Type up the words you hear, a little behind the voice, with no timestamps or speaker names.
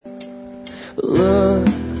Look,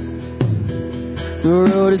 the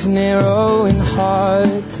road is narrow and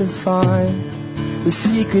hard to find. The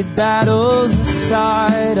secret battles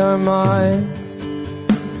inside our minds.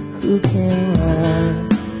 Who can last?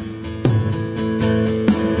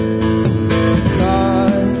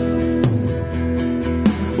 God,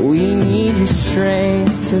 we need your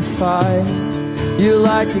strength to fight. Your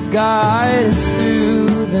light to guide us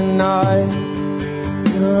through the night.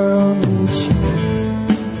 Your only chance.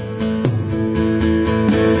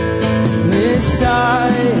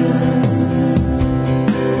 Messiah,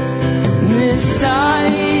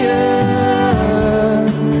 Messiah,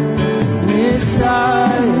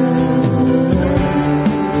 Messiah.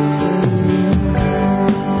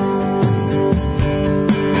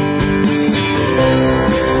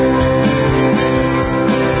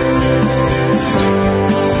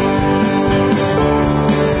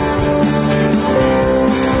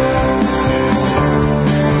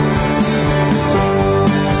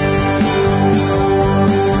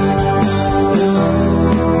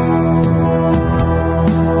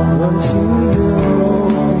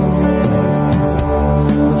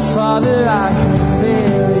 Father, I can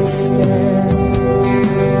barely stand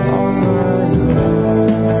on my own.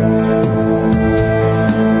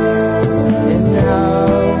 And now,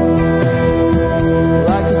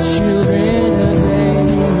 like the children of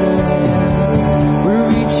Abraham, we're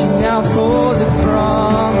reaching out for the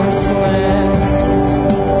promised land,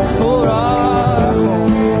 for our home.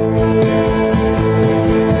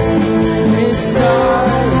 Messiah,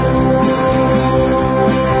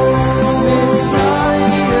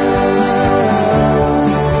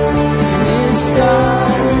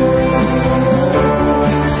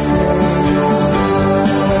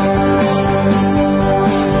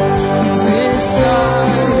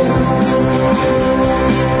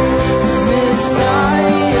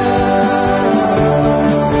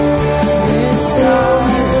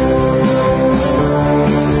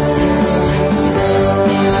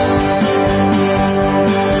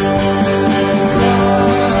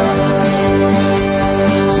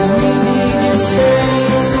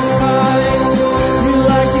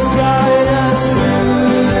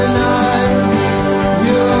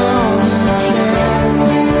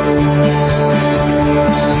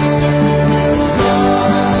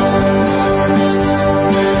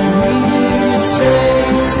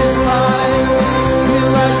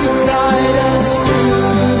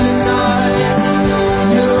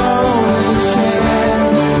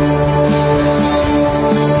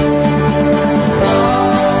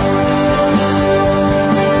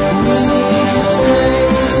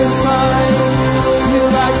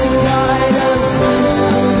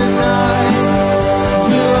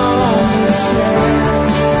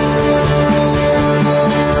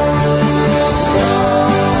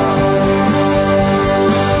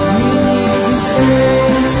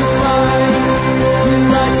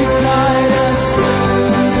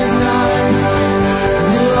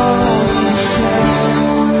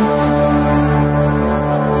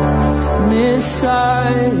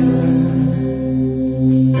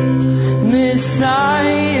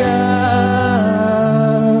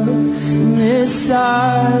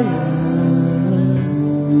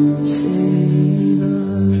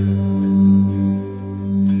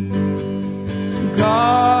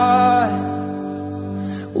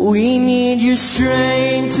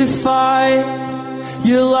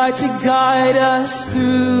 to guide us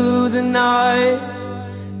through the night,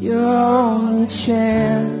 your only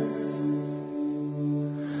chance.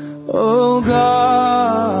 Oh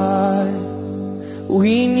God,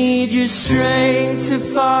 we need your strength to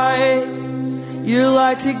fight, your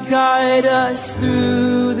light to guide us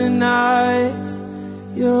through the night,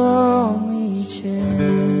 your only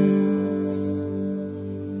chance.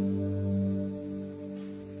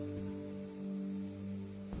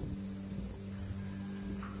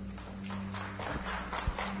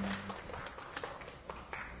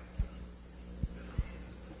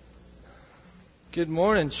 Good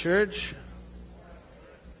morning, church.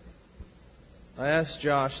 I asked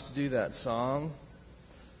Josh to do that song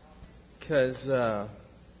because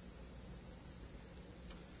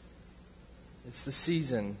it's the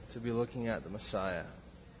season to be looking at the Messiah.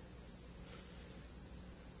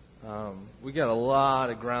 We got a lot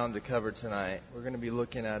of ground to cover tonight. We're going to be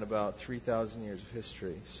looking at about 3,000 years of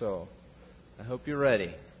history, so I hope you're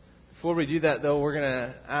ready. Before we do that, though,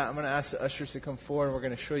 I'm going to ask the ushers to come forward, and we're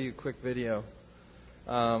going to show you a quick video.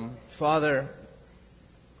 Father,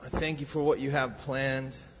 I thank you for what you have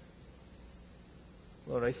planned.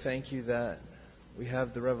 Lord, I thank you that we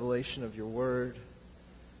have the revelation of your word.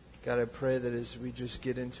 God, I pray that as we just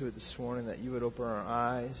get into it this morning, that you would open our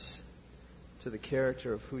eyes to the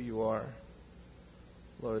character of who you are.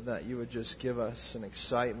 Lord, that you would just give us an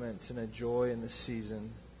excitement and a joy in this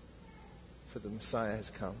season, for the Messiah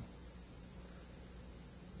has come.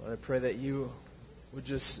 Lord, I pray that you would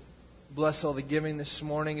just bless all the giving this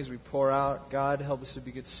morning as we pour out. God, help us to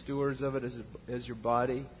be good stewards of it as your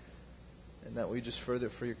body, and that we just further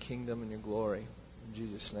it for your kingdom and your glory. In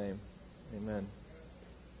Jesus' name, amen.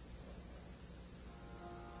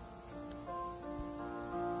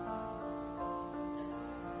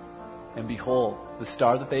 And behold, the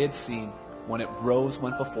star that they had seen, when it rose,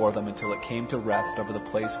 went before them until it came to rest over the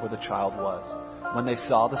place where the child was. When they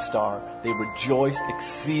saw the star, they rejoiced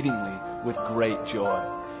exceedingly with great joy.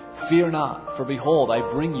 Fear not, for behold, I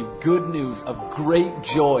bring you good news of great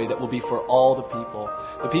joy that will be for all the people.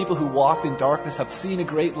 The people who walked in darkness have seen a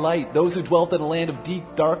great light. Those who dwelt in a land of deep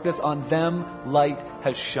darkness, on them light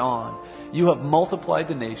has shone. You have multiplied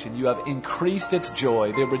the nation. You have increased its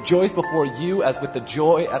joy. They rejoice before you as with the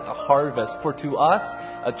joy at the harvest. For to us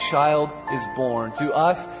a child is born. To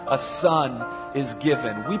us a son is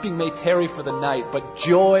given. Weeping may tarry for the night, but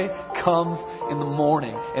joy comes in the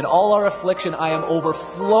morning. In all our affliction I am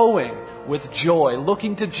overflowing with joy,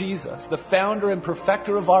 looking to Jesus, the founder and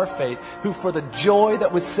perfecter of our faith, who for the joy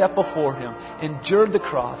that was set before him endured the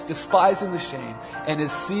cross, despising the shame, and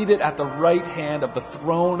is seated at the right hand of the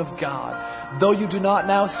throne of God. Though you do not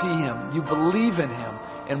now see him, you believe in him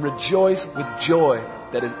and rejoice with joy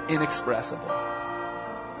that is inexpressible.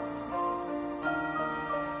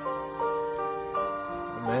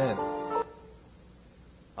 Amen.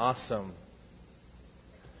 Awesome.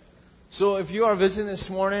 So if you are visiting this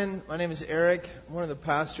morning, my name is Eric. I'm one of the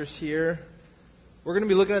pastors here. We're going to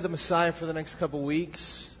be looking at the Messiah for the next couple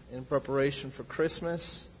weeks in preparation for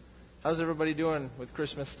Christmas. How's everybody doing with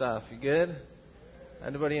Christmas stuff? You good?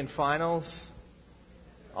 Anybody in finals?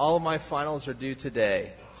 All of my finals are due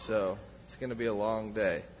today, so it's going to be a long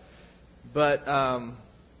day. But,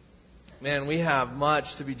 man, we have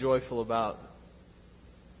much to be joyful about.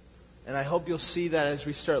 And I hope you'll see that as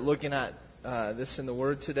we start looking at this in the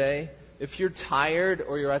Word today. If you're tired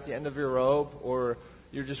or you're at the end of your rope or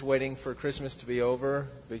you're just waiting for Christmas to be over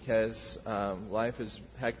because life is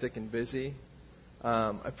hectic and busy,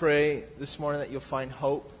 I pray this morning that you'll find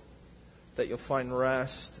hope, that you'll find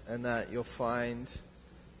rest, and that you'll find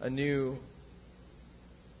a new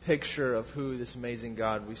picture of who this amazing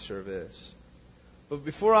God we serve is. But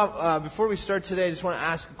before we start today, I just want to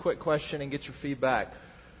ask a quick question and get your feedback.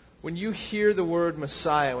 When you hear the word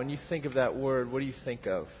Messiah, when you think of that word, what do you think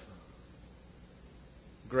of?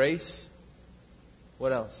 Grace?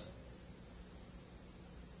 What else?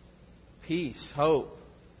 Peace, hope.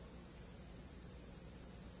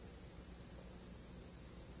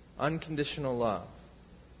 Unconditional love.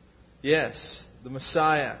 Yes, the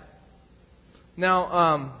Messiah.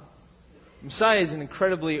 Now, Messiah is an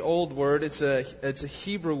incredibly old word. It's a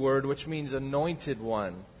Hebrew word which means anointed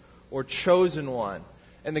one or chosen one.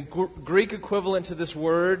 And the Greek equivalent to this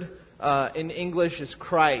word in English is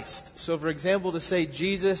Christ. So, for example, to say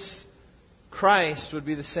Jesus Christ would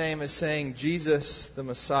be the same as saying Jesus the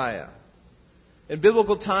Messiah. In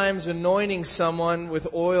biblical times, anointing someone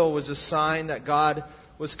with oil was a sign that God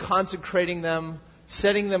was consecrating them,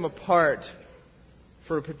 setting them apart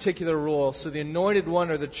for a particular role. So the anointed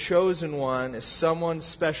one or the chosen one is someone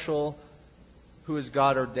special who is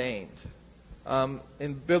God ordained.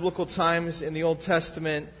 In biblical times, in the Old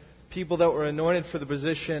Testament, people that were anointed for the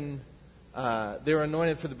position, they were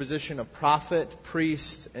anointed for the position of prophet,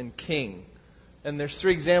 priest, and king. And there's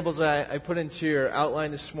three examples I put into your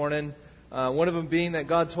outline this morning. One of them being that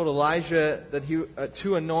God told Elijah that he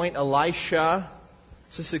to anoint Elisha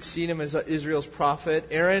to succeed him as Israel's prophet.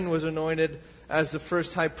 Aaron was anointed as the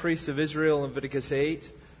first high priest of Israel in Leviticus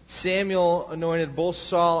 8. Samuel anointed both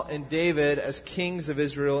Saul and David as kings of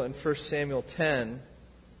Israel in 1 Samuel 10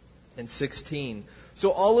 and 16.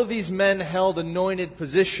 So all of these men held anointed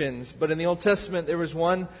positions, but in the Old Testament there was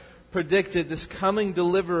one predicted, this coming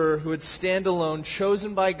deliverer who would stand alone,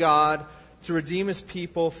 chosen by God to redeem his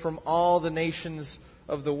people from all the nations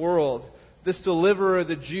of the world. This deliverer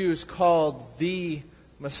the Jews called the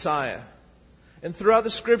Messiah. And throughout the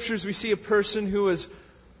Scriptures we see a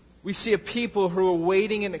people who are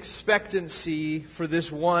waiting in expectancy for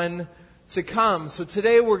this one to come. So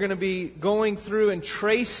today we're going to be going through and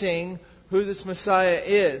tracing who this Messiah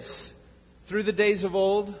is through the days of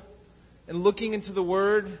old and looking into the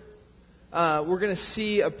Word. We're going to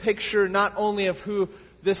see a picture not only of who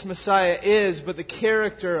this Messiah is, but the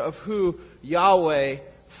character of who Yahweh,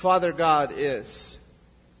 Father God, is.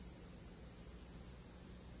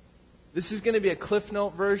 This is going to be a Cliff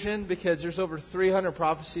Note version because there's over 300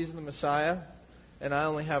 prophecies in the Messiah, and I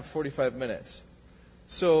only have 45 minutes.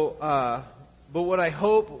 So But what I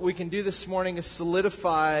hope we can do this morning is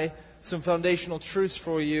solidify some foundational truths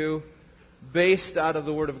for you based out of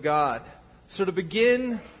the Word of God. So to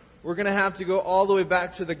begin, we're going to have to go all the way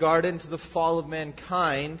back to the garden, to the fall of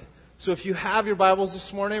mankind. So if you have your Bibles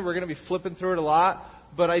this morning, we're going to be flipping through it a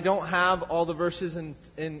lot. But I don't have all the verses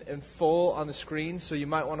in full on the screen, so you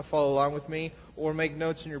might want to follow along with me or make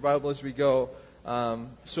notes in your Bible as we go.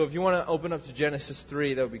 So if you want to open up to Genesis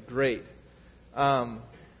 3, that would be great.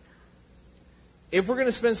 If we're going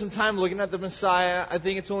to spend some time looking at the Messiah, I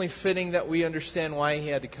think it's only fitting that we understand why He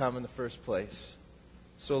had to come in the first place.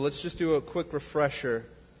 So let's just do a quick refresher.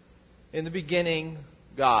 In the beginning,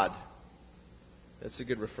 God. That's a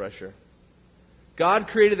good refresher. God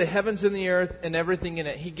created the heavens and the earth and everything in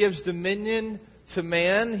it. He gives dominion to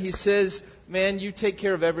man. He says, man, you take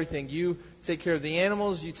care of everything. You take care of the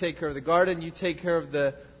animals. You take care of the garden. You take care of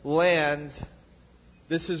the land.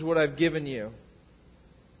 This is what I've given you.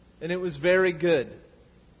 And it was very good.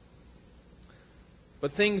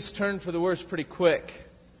 But things turn for the worse pretty quick.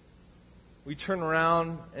 We turn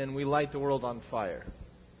around and we light the world on fire.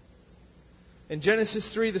 In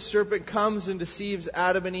Genesis 3, the serpent comes and deceives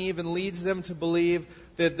Adam and Eve and leads them to believe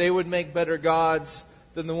that they would make better gods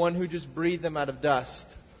than the one who just breathed them out of dust.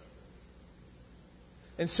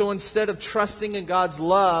 And so instead of trusting in God's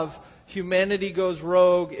love, humanity goes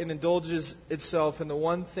rogue and indulges itself in the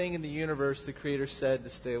one thing in the universe the Creator said to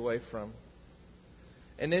stay away from.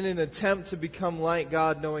 And in an attempt to become like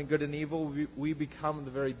God, knowing good and evil, we become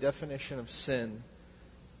the very definition of sin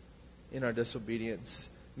in our disobedience.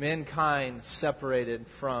 Mankind separated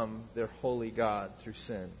from their holy God through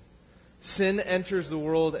sin. Sin enters the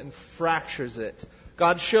world and fractures it.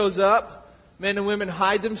 God shows up. Men and women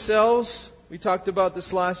hide themselves. We talked about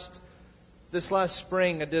this last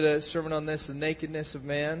spring. I did a sermon on this, the nakedness of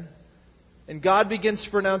man. And God begins to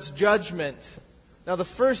pronounce judgment. Now the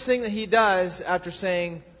first thing that He does after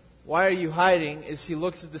saying, "Why are you hiding?" is He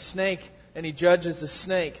looks at the snake and He judges the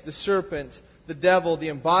snake, the serpent, the devil, the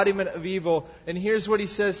embodiment of evil. And here's what He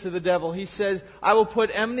says to the devil. He says, "I will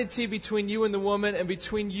put enmity between you and the woman, and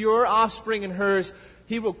between your offspring and hers.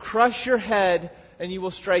 He will crush your head, and you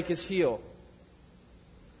will strike his heel."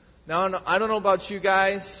 Now, I don't know about you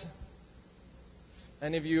guys.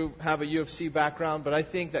 Any of you have a UFC background, but I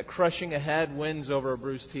think that crushing a head wins over a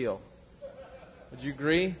bruised heel. Would you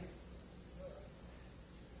agree?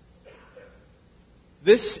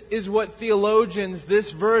 This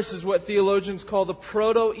verse is what theologians call the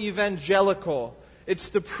proto-evangelical. It's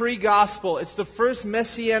the pre-gospel. It's the first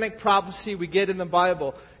messianic prophecy we get in the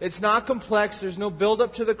Bible. It's not complex. There's no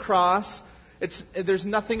build-up to the cross. There's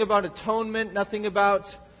nothing about atonement, nothing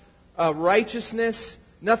about righteousness,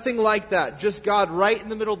 nothing like that. Just God right in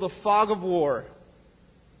the middle of the fog of war.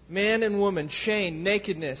 Man and woman, chained,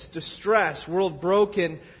 nakedness, distress, world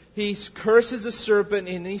broken. He curses the serpent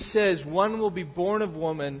and He says, "One will be born of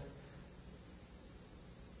woman.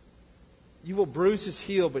 You will bruise his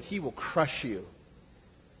heel, but he will crush you."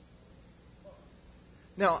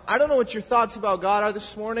 Now, I don't know what your thoughts about God are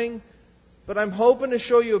this morning, but I'm hoping to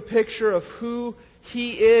show you a picture of who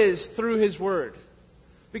He is through His Word.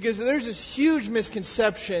 Because there's this huge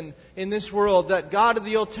misconception in this world that God of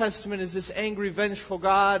the Old Testament is this angry, vengeful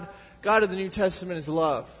God. God of the New Testament is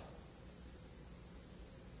love.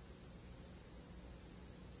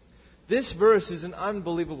 This verse is an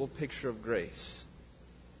unbelievable picture of grace.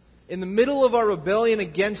 In the middle of our rebellion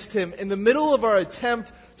against Him, in the middle of our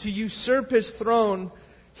attempt to usurp His throne,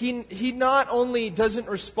 He not only doesn't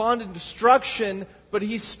respond in destruction, but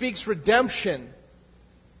He speaks redemption.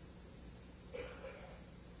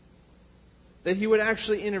 That He would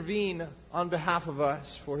actually intervene on behalf of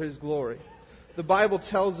us for His glory. The Bible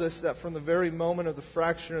tells us that from the very moment of the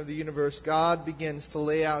fraction of the universe, God begins to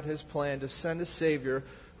lay out His plan to send a Savior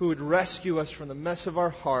who would rescue us from the mess of our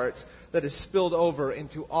hearts that is spilled over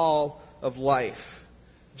into all of life.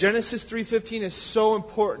 Genesis 3:15 is so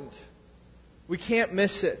important. We can't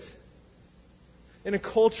miss it. In a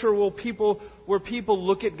culture where people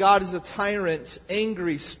look at God as a tyrant,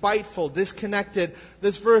 angry, spiteful, disconnected,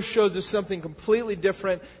 this verse shows us something completely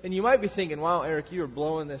different. And you might be thinking, "Wow, Eric, you are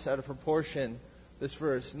blowing this out of proportion, this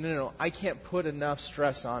verse." No. I can't put enough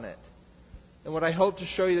stress on it. And what I hope to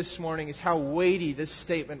show you this morning is how weighty this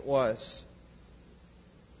statement was.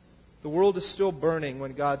 The world is still burning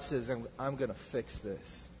when God says, I'm going to fix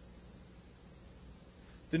this.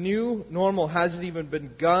 The new normal hasn't even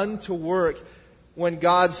begun to work when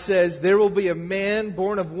God says, there will be a man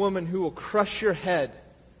born of woman who will crush your head.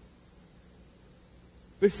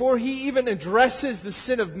 Before He even addresses the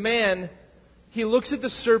sin of man, He looks at the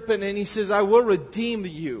serpent and He says, I will redeem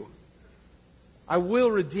you. I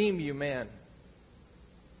will redeem you, man.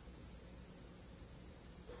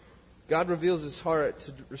 God reveals His heart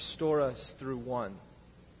to restore us through one,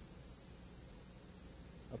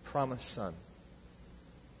 a promised Son.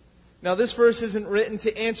 Now, this verse isn't written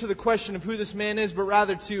to answer the question of who this man is, but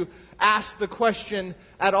rather to ask the question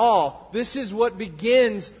at all. This is what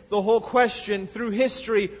begins the whole question through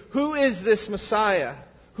history. Who is this Messiah?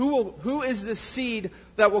 Who is this seed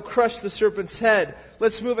that will crush the serpent's head?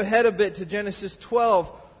 Let's move ahead a bit to Genesis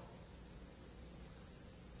 12.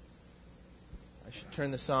 I should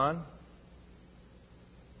turn this on.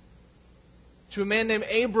 To a man named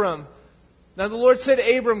Abram. Now the Lord said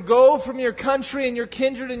to Abram, "Go from your country and your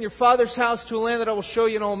kindred and your father's house to a land that I will show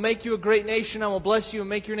you, and I will make you a great nation. I will bless you and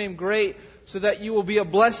make your name great, so that you will be a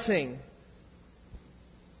blessing.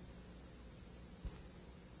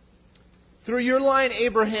 Through your line,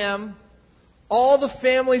 Abraham, all the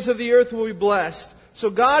families of the earth will be blessed." So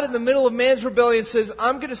God, in the middle of man's rebellion, says,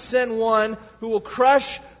 I'm going to send one who will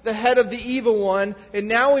crush the head of the evil one. And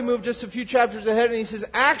now we move just a few chapters ahead, and He says,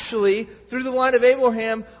 actually, through the line of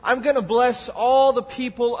Abraham, I'm going to bless all the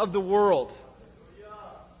people of the world.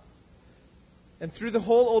 And through the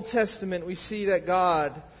whole Old Testament, we see that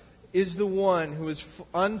God is the one who is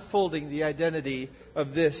unfolding the identity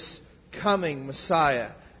of this coming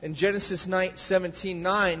Messiah. In Genesis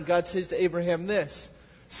 17:9, God says to Abraham this,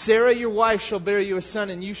 "Sarah, your wife, shall bear you a son,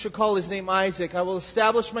 and you shall call his name Isaac. I will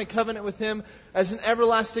establish my covenant with him as an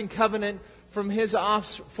everlasting covenant for his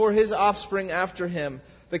offspring after him."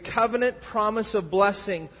 The covenant promise of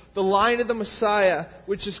blessing, the line of the Messiah,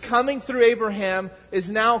 which is coming through Abraham, is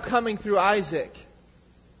now coming through Isaac.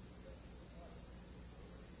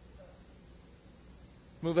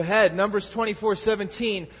 Move ahead. Numbers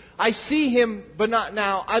 24:17. "I see him, but not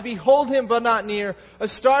now. I behold him, but not near. A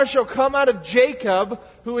star shall come out of Jacob,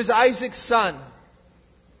 who is Isaac's son.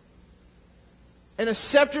 And a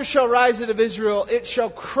scepter shall rise out of Israel. It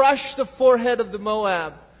shall crush the forehead of the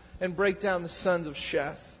Moab and break down the sons of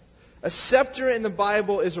Sheph." A scepter in the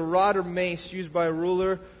Bible is a rod or mace used by a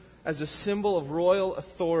ruler as a symbol of royal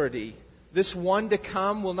authority. This one to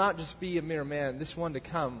come will not just be a mere man. This one to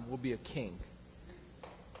come will be a king.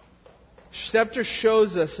 Scepter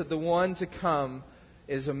shows us that the one to come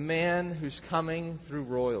is a man who's coming through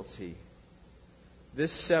royalty.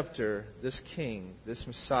 This scepter, this king, this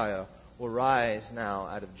Messiah will rise now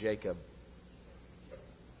out of Jacob. Do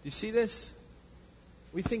you see this?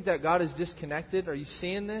 We think that God is disconnected. Are you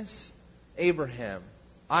seeing this? Abraham,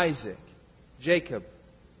 Isaac, Jacob.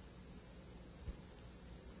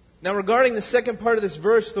 Now regarding the second part of this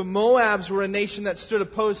verse, the Moabs were a nation that stood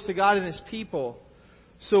opposed to God and His people.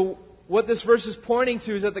 So what this verse is pointing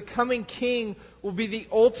to is that the coming king will be the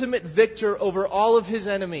ultimate victor over all of his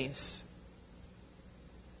enemies.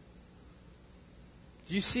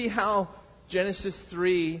 Do you see how Genesis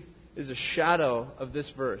 3 is a shadow of this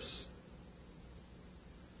verse?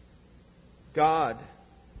 God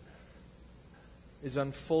is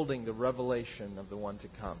unfolding the revelation of the one to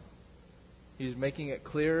come. He's making it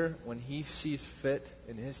clear when He sees fit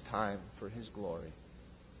in His time for His glory,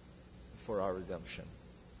 for our redemption.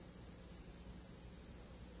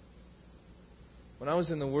 When I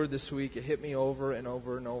was in the Word this week, it hit me over and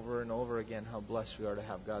over and over and over again how blessed we are to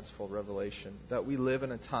have God's full revelation. That we live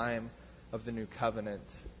in a time of the new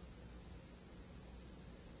covenant.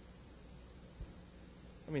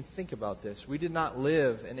 I mean, think about this. We did not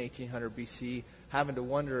live in 1800 BC having to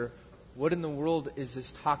wonder, what in the world is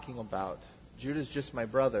this talking about? Judah's just my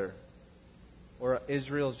brother. Or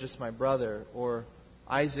Israel's just my brother. Or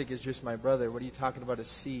Isaac is just my brother. What are you talking about, a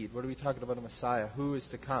seed? What are we talking about, a Messiah? Who is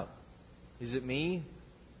to come? Is it me?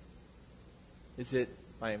 Is it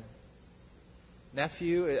my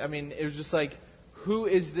nephew? I mean, it was just like, who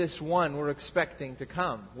is this one we're expecting to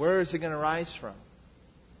come? Where is it going to rise from?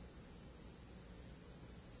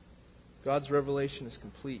 God's revelation is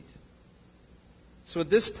complete. So at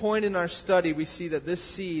this point in our study, we see that this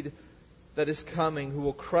seed that is coming, who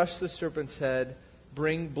will crush the serpent's head,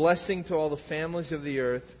 bring blessing to all the families of the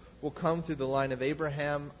earth, will come through the line of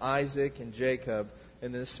Abraham, Isaac, and Jacob.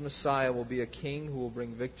 And this Messiah will be a king who will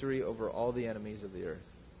bring victory over all the enemies of the earth.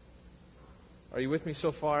 Are you with me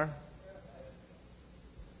so far?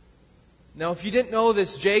 Now, if you didn't know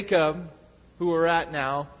this, Jacob, who we're at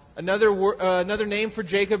now, another name for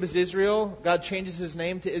Jacob is Israel. God changes his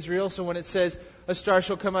name to Israel. So when it says, a star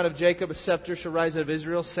shall come out of Jacob, a scepter shall rise out of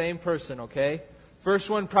Israel, same person, okay? First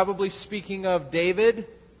one probably speaking of David,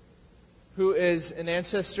 who is an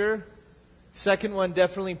ancestor. Second one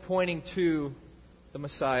definitely pointing to the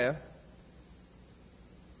Messiah.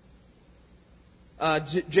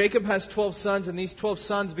 Jacob has 12 sons, and these 12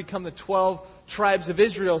 sons become the 12 tribes of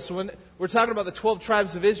Israel. So when we're talking about the 12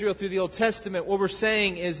 tribes of Israel through the Old Testament, what we're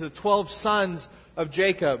saying is the 12 sons of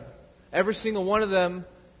Jacob. Every single one of them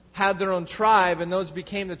had their own tribe, and those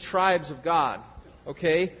became the tribes of God.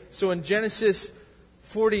 Okay? So in Genesis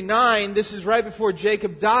 49, this is right before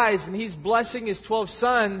Jacob dies, and he's blessing his 12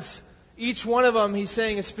 sons. Each one of them, he's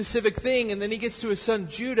saying a specific thing, and then he gets to his son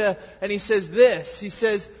Judah, and he says this. He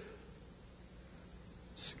says,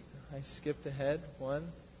 I skipped ahead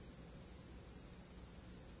one.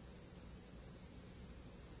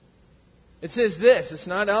 It says this. It's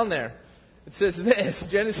not on there. It says this,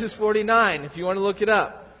 Genesis 49, if you want to look it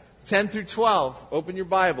up. 10 through 12. Open your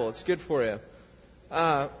Bible. It's good for you.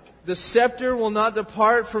 The scepter will not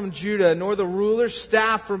depart from Judah, nor the ruler's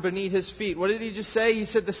staff from beneath his feet. What did he just say? He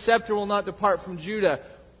said the scepter will not depart from Judah.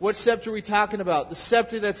 What scepter are we talking about? The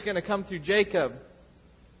scepter that's going to come through Jacob.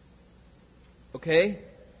 Okay?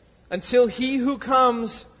 Until he who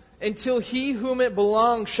comes, until he whom it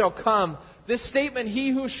belongs shall come. This statement,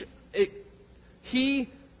 he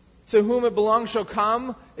to whom it belongs shall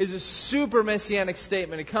come, is a super messianic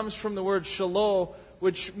statement. It comes from the word shalom,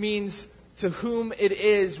 which means to whom it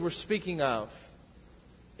is we're speaking of.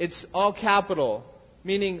 It's all capital,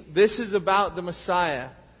 meaning this is about the Messiah.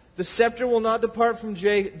 The scepter will not depart from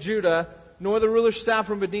Judah, nor the ruler's staff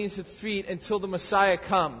from beneath his feet until the Messiah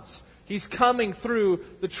comes. He's coming through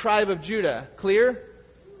the tribe of Judah. Clear?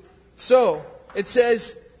 So, it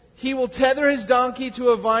says, he will tether his donkey to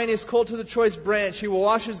a vine, his colt to the choice branch. He will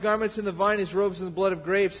wash his garments in the vine, his robes in the blood of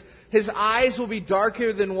grapes. His eyes will be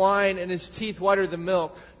darker than wine, and his teeth whiter than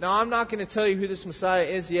milk. Now, I'm not going to tell you who this Messiah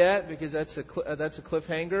is yet, because that's a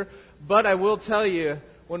cliffhanger. But I will tell you,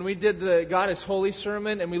 when we did the God is Holy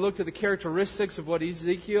sermon, and we looked at the characteristics of what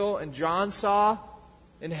Ezekiel and John saw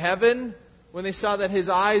in heaven, when they saw that his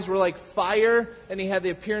eyes were like fire, and he had the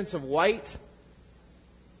appearance of white,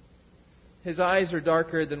 his eyes are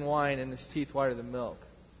darker than wine, and his teeth whiter than milk.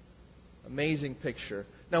 Amazing picture.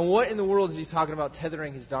 Now, what in the world is he talking about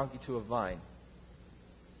tethering his donkey to a vine?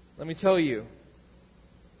 Let me tell you.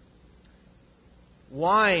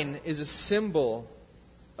 Wine is a symbol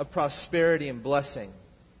of prosperity and blessing.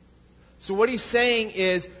 So what he's saying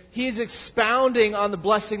is, he's expounding on the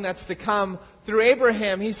blessing that's to come through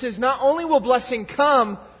Abraham. He says, not only will blessing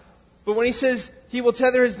come, but when he says, he will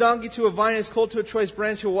tether his donkey to a vine, his colt to a choice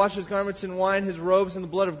branch. He will wash his garments in wine, his robes in the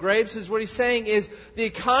blood of grapes. Is what he's saying is the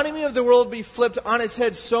economy of the world will be flipped on its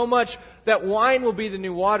head so much that wine will be the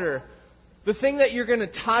new water. The thing that you're going to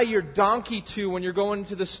tie your donkey to when you're going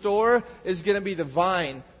to the store is going to be the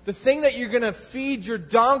vine. The thing that you're going to feed your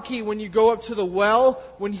donkey when you go up to the well,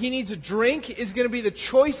 when he needs a drink, is going to be the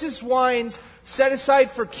choicest wines set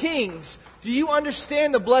aside for kings. Do you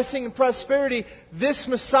understand the blessing and prosperity this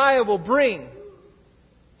Messiah will bring?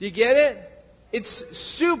 Do you get it? It's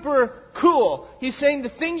super cool. He's saying the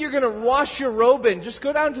thing you're going to wash your robe in, just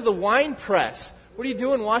go down to the wine press. What are you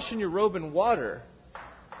doing washing your robe in water?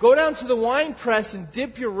 Go down to the wine press and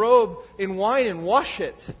dip your robe in wine and wash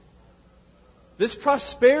it. This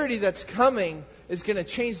prosperity that's coming is going to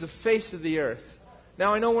change the face of the earth.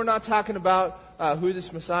 Now, I know we're not talking about who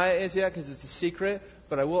this Messiah is yet because it's a secret,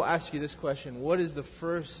 but I will ask you this question. What is the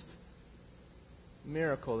first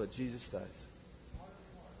miracle that Jesus does?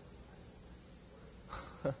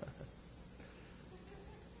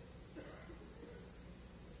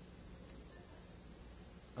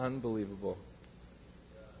 Unbelievable.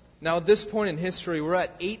 Now, at this point in history, we're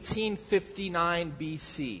at 1859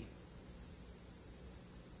 BC.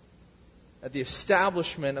 At the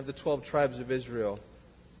establishment of the 12 tribes of Israel.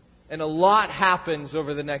 And a lot happens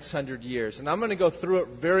over the next 100 years. And I'm going to go through it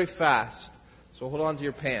very fast. So hold on to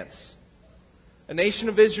your pants. A nation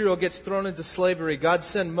of Israel gets thrown into slavery. God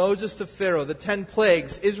sends Moses to Pharaoh. The 10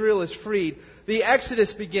 plagues. Israel is freed. The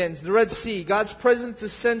Exodus begins. The Red Sea. God's presence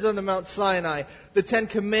descends on the Mount Sinai. The 10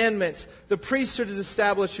 Commandments. The priesthood is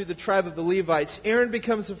established through the tribe of the Levites. Aaron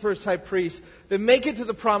becomes the first high priest. They make it to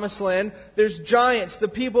the promised land. There's giants. The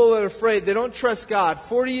people are afraid. They don't trust God.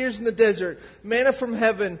 40 years in the desert. Manna from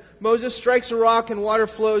heaven. Moses strikes a rock and water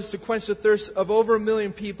flows to quench the thirst of over 1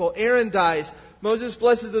 million people. Aaron dies. Moses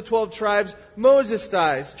blesses the 12 tribes. Moses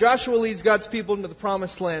dies. Joshua leads God's people into the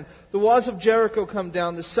promised land. The walls of Jericho come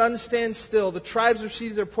down. The sun stands still. The tribes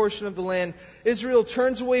receive their portion of the land. Israel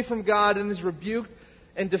turns away from God and is rebuked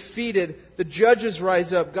and defeated. The judges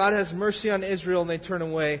rise up. God has mercy on Israel and they turn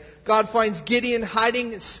away. God finds Gideon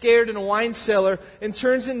hiding scared in a wine cellar and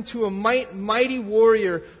turns into a mighty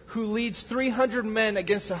warrior who leads 300 men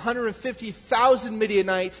against 150,000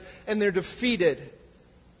 Midianites, and they're defeated.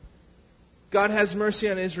 God has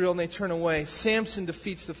mercy on Israel and they turn away. Samson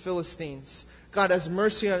defeats the Philistines. God has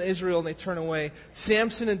mercy on Israel and they turn away.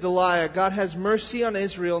 Samson and Delilah. God has mercy on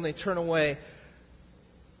Israel and they turn away.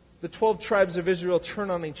 The 12 tribes of Israel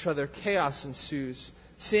turn on each other. Chaos ensues.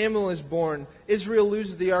 Samuel is born. Israel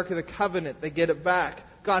loses the Ark of the Covenant. They get it back.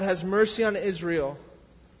 God has mercy on Israel.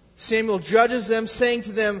 Samuel judges them, saying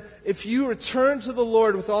to them, if you return to the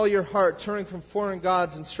Lord with all your heart, turning from foreign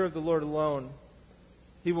gods and serve the Lord alone,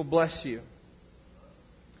 He will bless you.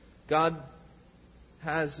 God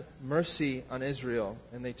has mercy on Israel,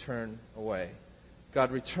 and they turn away.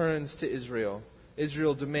 God returns to Israel.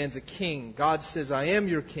 Israel demands a king. God says, I am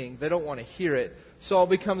your king. They don't want to hear it. Saul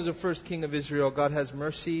becomes the first king of Israel. God has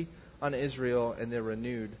mercy on Israel, and they're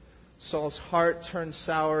renewed. Saul's heart turns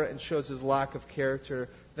sour and shows his lack of character.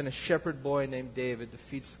 Then a shepherd boy named David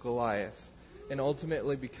defeats Goliath and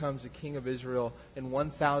ultimately becomes the king of Israel in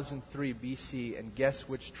 1003 BC. And guess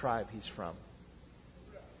which tribe he's from?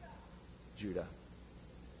 Judah.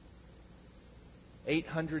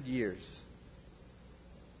 800 years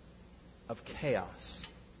of chaos,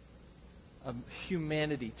 of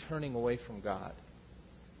humanity turning away from God,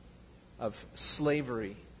 of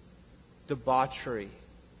slavery, debauchery,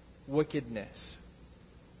 wickedness,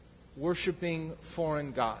 worshiping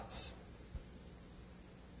foreign gods.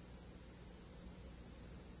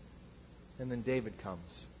 And then David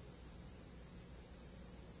comes.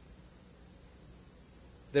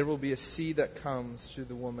 There will be a seed that comes through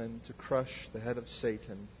the woman to crush the head of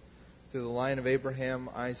Satan, through the line of Abraham,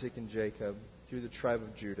 Isaac, and Jacob, through the tribe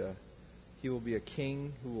of Judah. He will be a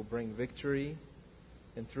king who will bring victory,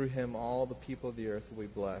 and through him all the people of the earth will be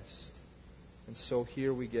blessed. And so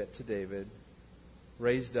here we get to David,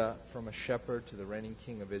 raised up from a shepherd to the reigning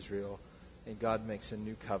king of Israel, and God makes a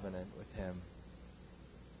new covenant with him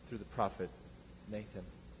through the prophet Nathan.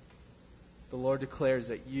 The Lord declares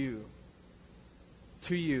that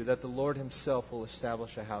that the Lord himself will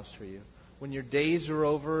establish a house for you. When your days are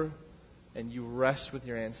over and you rest with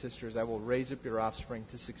your ancestors, I will raise up your offspring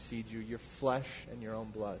to succeed you, your flesh and your own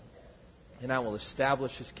blood. And I will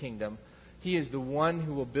establish his kingdom. He is the one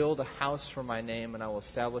who will build a house for my name, and I will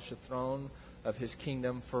establish the throne of his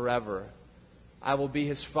kingdom forever. I will be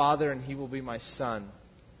his father, and he will be my son.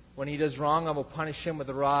 When he does wrong, I will punish him with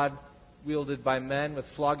a rod wielded by men, with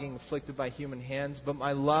flogging inflicted by human hands. But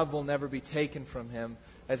my love will never be taken from him,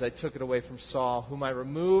 as I took it away from Saul, whom I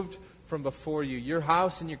removed from before you. Your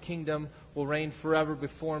house and your kingdom will reign forever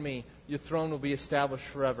before me. Your throne will be established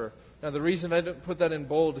forever. Now, the reason I didn't put that in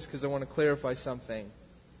bold is because I want to clarify something.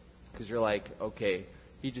 Because you're like, okay,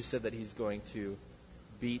 he just said that he's going to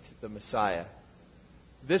beat the Messiah.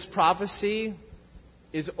 This prophecy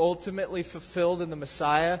is ultimately fulfilled in the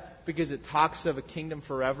Messiah because it talks of a kingdom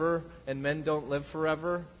forever, and men don't live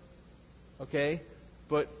forever. Okay?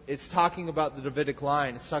 But it's talking about the Davidic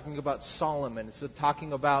line. It's talking about Solomon. It's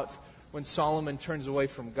talking about when Solomon turns away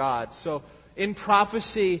from God. So in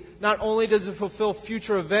prophecy, not only does it fulfill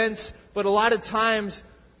future events, but a lot of times,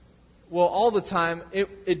 well, all the time,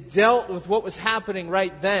 it dealt with what was happening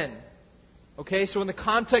right then. Okay? So in the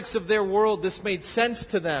context of their world, this made sense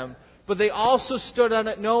to them. But they also stood on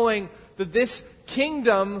it knowing that this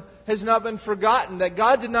kingdom has not been forgotten, that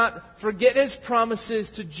God did not forget his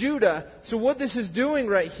promises to Judah. So what this is doing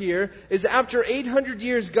right here is after 800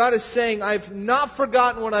 years, God is saying, I've not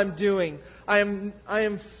forgotten what I'm doing. I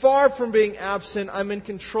am far from being absent. I'm in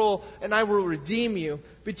control, and I will redeem you.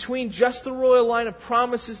 Between just the royal line of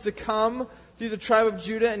promises to come through the tribe of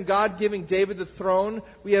Judah and God giving David the throne,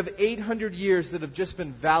 we have 800 years that have just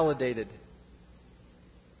been validated.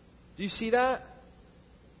 Do you see that?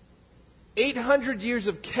 800 years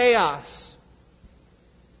of chaos.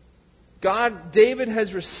 David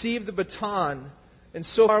has received the baton, and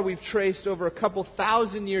so far we've traced over a couple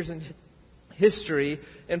thousand years in history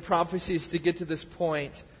and prophecies to get to this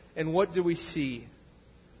point. And what do we see?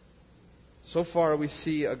 So far we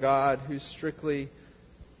see a God who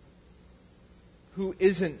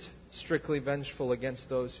isn't strictly vengeful against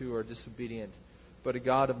those who are disobedient, but a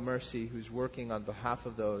God of mercy who's working on behalf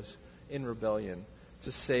of those in rebellion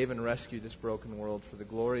to save and rescue this broken world for the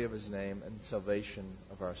glory of his name and salvation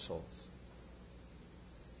of our souls.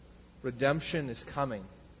 Redemption is coming.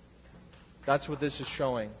 That's what this is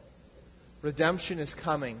showing. Redemption is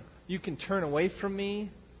coming. You can turn away from me.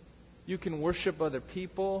 You can worship other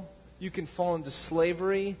people. You can fall into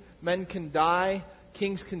slavery. Men can die.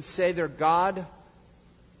 Kings can say they're God.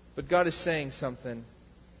 But God is saying something.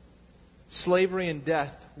 Slavery and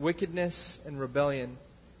death, wickedness and rebellion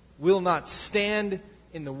will not stand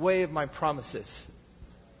in the way of my promises.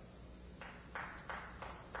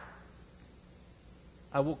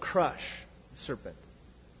 I will crush the serpent.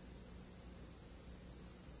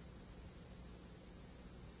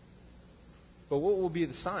 But what will be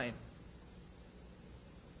the sign?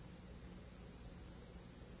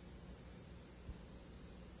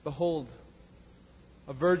 Behold,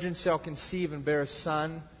 A virgin shall conceive and bear a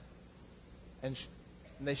son, and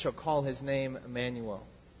they shall call his name Emmanuel.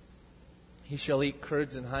 He shall eat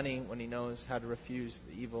curds and honey when he knows how to refuse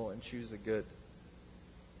the evil and choose the good.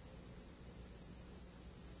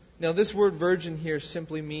 Now, this word virgin here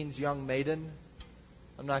simply means young maiden.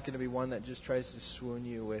 I'm not going to be one that just tries to swoon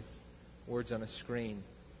you with words on a screen.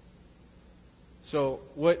 So,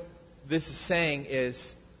 what this is saying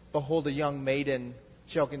is, behold, a young maiden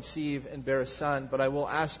shall conceive and bear a son. But I will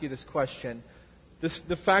ask you this question.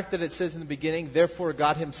 The fact that it says in the beginning, therefore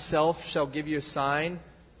God himself shall give you a sign,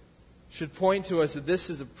 should point to us that this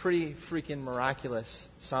is a pretty freaking miraculous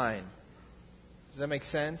sign. Does that make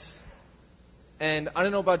sense? And I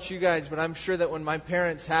don't know about you guys, but I'm sure that when my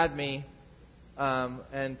parents had me,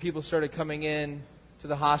 and people started coming in to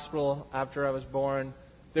the hospital after I was born,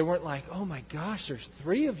 they weren't like, oh my gosh, there's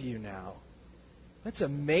 3 of you now. That's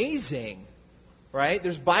amazing. Right?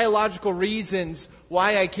 There's biological reasons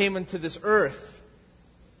why I came into this earth.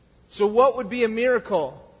 So what would be a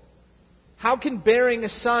miracle? How can bearing a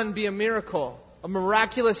son be a miracle? A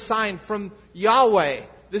miraculous sign from Yahweh.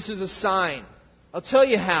 This is a sign. I'll tell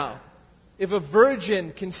you how. If a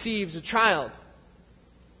virgin conceives a child.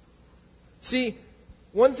 See,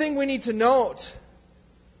 one thing we need to note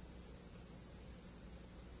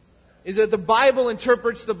is that the Bible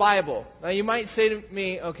interprets the Bible. Now you might say to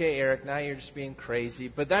me, okay, Eric, now you're just being crazy.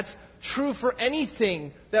 But that's true for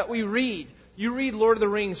anything that we read. You read Lord of the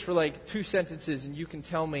Rings for like 2 sentences and you can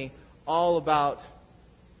tell me all about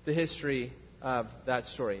the history of that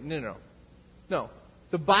story. No.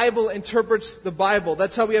 The Bible interprets the Bible.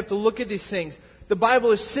 That's how we have to look at these things. The Bible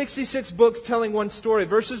is 66 books telling one story.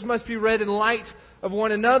 Verses must be read in light of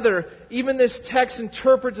one another. Even this text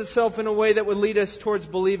interprets itself in a way that would lead us towards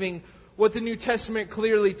believing what the New Testament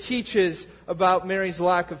clearly teaches about Mary's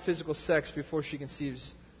lack of physical sex before she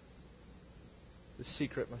conceives the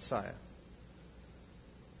secret Messiah.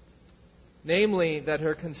 Namely, that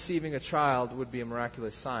her conceiving a child would be a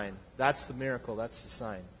miraculous sign. That's the miracle. That's the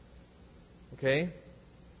sign. Okay?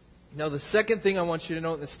 Now, the second thing I want you to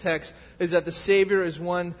note in this text is that the Savior is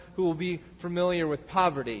one who will be familiar with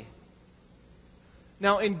poverty.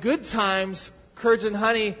 Now, in good times, curds and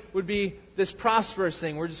honey would be this prosperous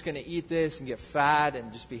thing. We're just going to eat this and get fat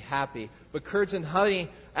and just be happy. But curds and honey,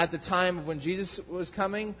 at the time of when Jesus was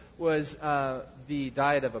coming, was the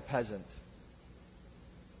diet of a peasant.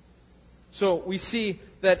 So we see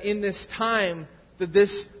that in this time, that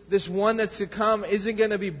this one that's to come isn't going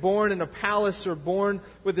to be born in a palace or born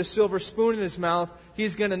with a silver spoon in his mouth.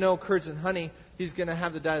 He's going to know curds and honey. He's going to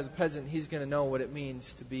have the diet of the peasant. He's going to know what it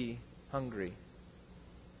means to be hungry.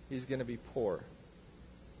 He's going to be poor.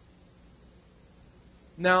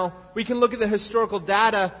 Now, we can look at the historical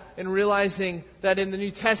data and realizing that in the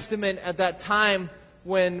New Testament at that time,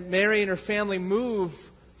 when Mary and her family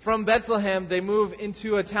move from Bethlehem, they move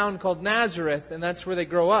into a town called Nazareth, and that's where they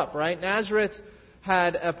grow up, right? Nazareth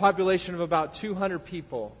had a population of about 200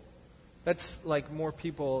 people. That's like more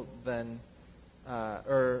people than,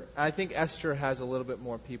 or I think Esther has a little bit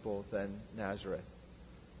more people than Nazareth.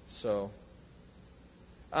 So,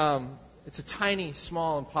 it's a tiny,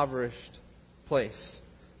 small, impoverished place.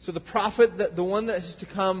 So the prophet, the one that is to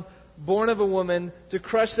come, born of a woman, to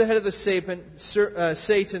crush the head of the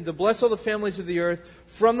Satan, to bless all the families of the earth,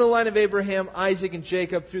 from the line of Abraham, Isaac, and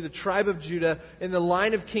Jacob, through the tribe of Judah, in the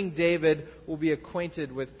line of King David, will be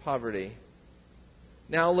acquainted with poverty.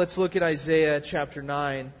 Now let's look at Isaiah chapter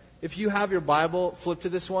 9. If you have your Bible, flip to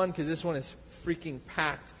this one, because this one is freaking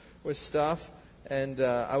packed with stuff, and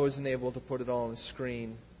I wasn't able to put it all on the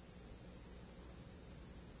screen.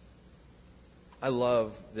 I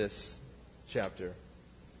love this chapter.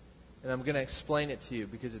 And I'm going to explain it to you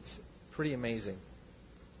because it's pretty amazing.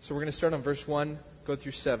 So we're going to start on verse 1, go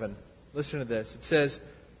through 7. Listen to this. It says,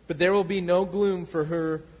 "But there will be no gloom for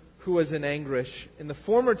her who was in anguish. In the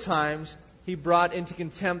former times he brought into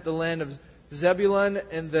contempt the land of Zebulun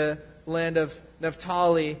and the land of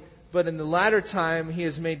Naphtali. But in the latter time he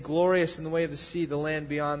has made glorious in the way of the sea, the land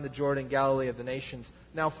beyond the Jordan, Galilee of the nations."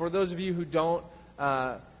 Now, for those of you who don't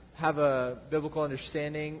have a biblical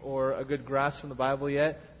understanding or a good grasp from the Bible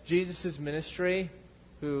yet, Jesus' ministry,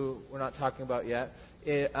 who we're not talking about yet,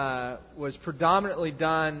 it was predominantly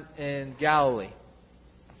done in Galilee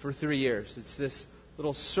for 3 years. It's this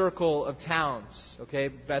little circle of towns,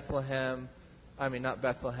 okay?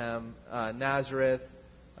 Nazareth,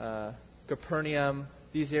 Capernaum,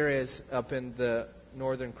 these areas up in the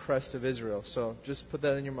northern crest of Israel. So just put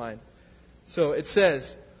that in your mind. So it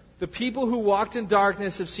says, "The people who walked in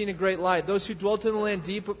darkness have seen a great light. Those who dwelt in a land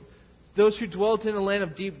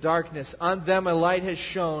of deep darkness, on them a light has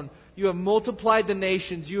shone. You have multiplied the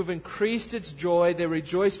nations. You have increased its joy. They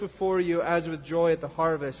rejoice before you as with joy at the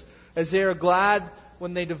harvest, as they are glad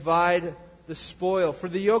when they divide the spoil. For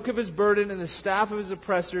the yoke of his burden and the staff of his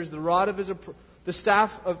oppressors, the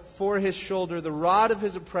staff for his shoulder, the rod of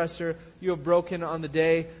his oppressor, you have broken on the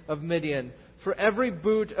day of Midian. For every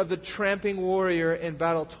boot of the tramping warrior in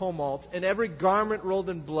battle tumult, and every garment rolled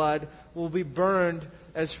in blood will be burned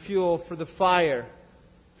as fuel for the fire.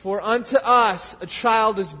 For unto us a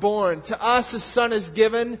child is born, to us a son is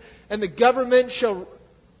given, and the government shall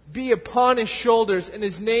be upon his shoulders, and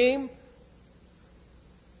his name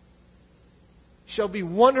shall be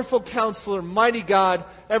Wonderful Counselor, Mighty God,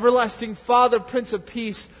 Everlasting Father, Prince of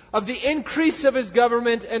Peace. Of the increase of his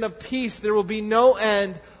government and of peace there will be no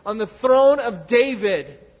end on the throne of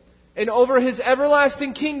David and over his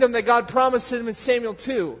everlasting kingdom that God promised him in Samuel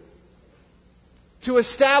 2, to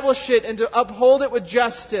establish it and to uphold it with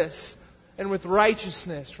justice and with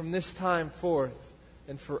righteousness from this time forth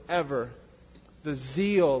and forever. The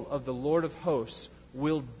zeal of the Lord of hosts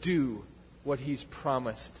will do what he's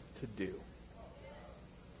promised to do.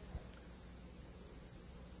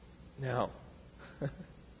 Now,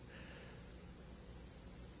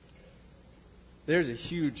 there's a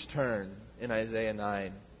huge turn in Isaiah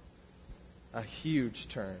 9. A huge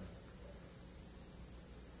turn.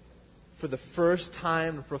 For the first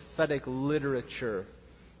time in prophetic literature,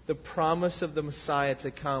 the promise of the Messiah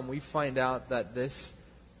to come, we find out that this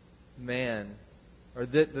man, or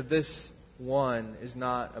that this one is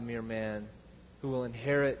not a mere man who will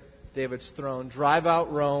inherit David's throne, drive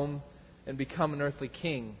out Rome, and become an earthly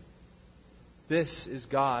king. This is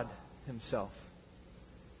God himself,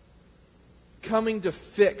 coming to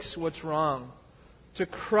fix what's wrong, to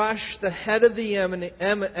crush the head of the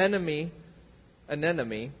enemy,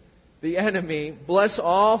 bless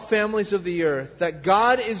all families of the earth, that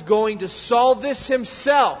God is going to solve this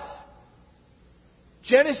himself.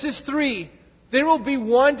 Genesis 3, there will be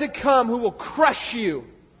one to come who will crush you,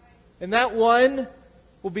 and that one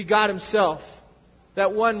will be God himself.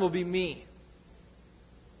 That one will be me.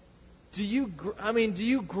 Do you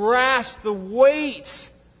grasp the weight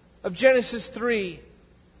of Genesis 3?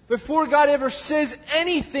 Before God ever says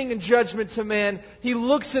anything in judgment to man, he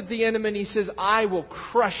looks at the enemy and he says, I will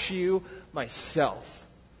crush you myself.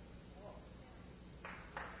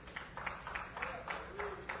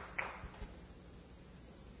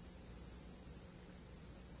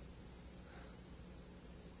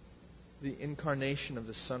 The incarnation of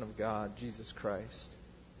the Son of God, Jesus Christ.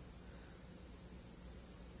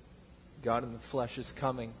 God in the flesh is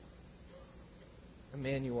coming.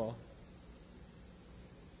 Emmanuel.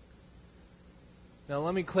 Now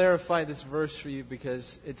let me clarify this verse for you,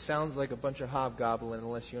 because it sounds like a bunch of hobgoblin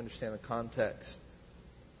unless you understand the context.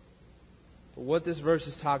 But what this verse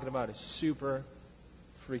is talking about is super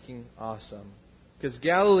freaking awesome. Because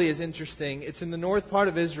Galilee is interesting. It's in the north part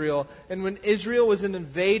of Israel. And when Israel was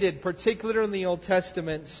invaded, particularly in the Old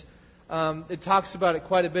Testament, it talks about it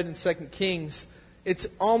quite a bit in 2 Kings. It's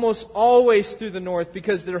almost always through the north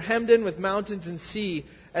because they're hemmed in with mountains and sea.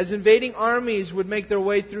 As invading armies would make their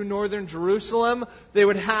way through northern Jerusalem, they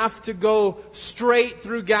would have to go straight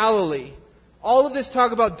through Galilee. All of this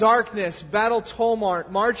talk about darkness, battle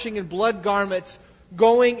tumult, marching in blood garments,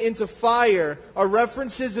 going into fire, are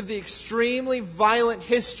references of the extremely violent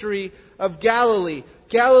history of Galilee.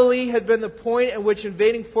 Galilee had been the point at which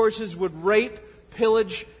invading forces would rape,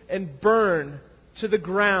 pillage, and burn to the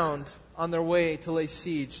ground on their way to lay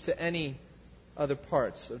siege to any other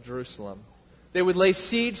parts of Jerusalem. They would lay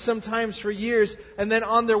siege sometimes for years, and then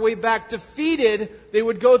on their way back defeated, they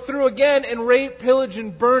would go through again and rape, pillage,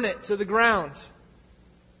 and burn it to the ground.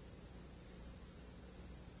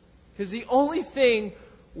 Because the only thing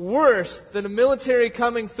worse than a military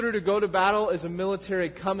coming through to go to battle is a military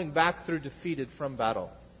coming back through defeated from battle.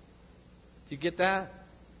 Do you get that?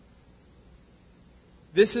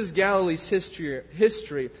 This is Galilee's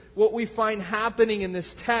history. What we find happening in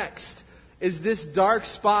this text is this dark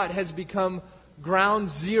spot has become ground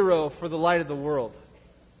zero for the light of the world.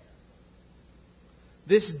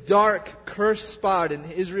 This dark, cursed spot in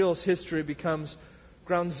Israel's history becomes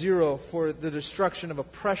ground zero for the destruction of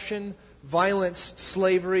oppression, violence,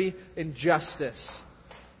 slavery, injustice.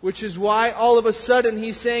 Which is why all of a sudden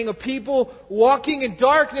he's saying, a people walking in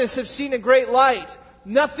darkness have seen a great light.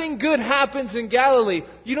 Nothing good happens in Galilee.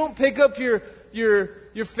 You don't pick up your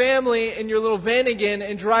family and your little Vanagon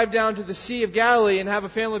and drive down to the Sea of Galilee and have a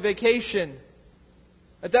family vacation.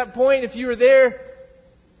 At that point, if you were there,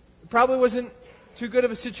 it probably wasn't too good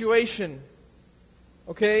of a situation.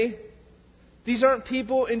 Okay? These aren't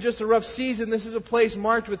people in just a rough season. This is a place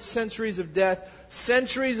marked with centuries of death,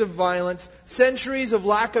 centuries of violence, centuries of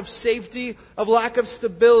lack of safety, of lack of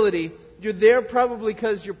stability. You're there probably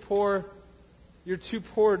because you're poor. You're too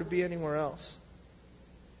poor to be anywhere else.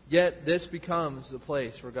 Yet this becomes the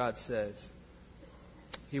place where God says,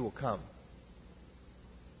 He will come.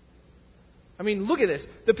 I mean, look at this.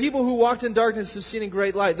 The people who walked in darkness have seen a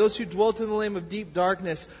great light. Those who dwelt in the land of deep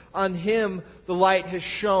darkness, on Him the light has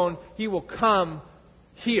shone. He will come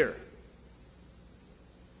here.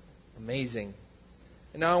 Amazing.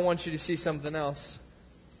 And now I want you to see something else.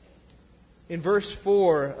 In verse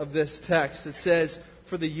 4 of this text, it says,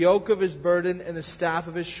 "For the yoke of His burden and the staff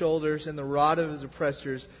of His shoulders and the rod of His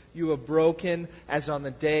oppressors you have broken as on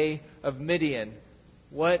the day of Midian."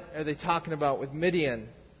 What are they talking about with Midian?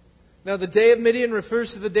 Now, the day of Midian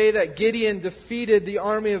refers to the day that Gideon defeated the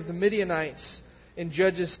army of the Midianites in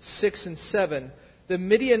Judges 6 and 7. The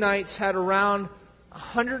Midianites had around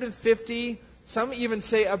 150, some even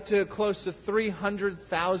say up to close to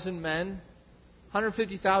 300,000 men.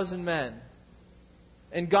 150,000 men.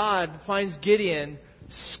 And God finds Gideon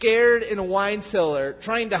scared in a wine cellar,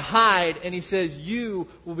 trying to hide, and He says, "You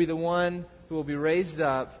will be the one who will be raised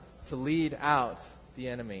up to lead out the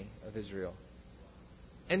enemy of Israel."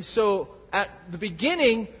 And so, at the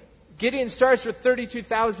beginning, Gideon starts with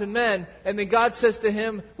 32,000 men, and then God says to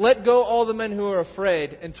him, "Let go all the men who are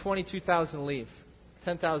afraid," and 22,000 leave.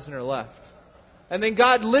 10,000 are left. And then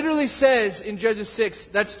God literally says in Judges 6,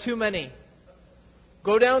 "That's too many.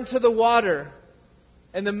 Go down to the water."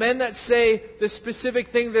 And the men that say the specific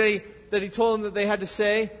thing that He told them that they had to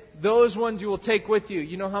say, those ones you will take with you.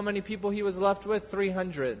 You know how many people He was left with?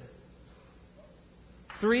 300.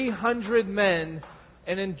 300 men.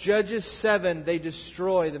 And in Judges 7, they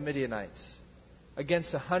destroy the Midianites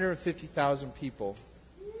against 150,000 people.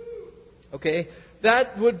 Okay?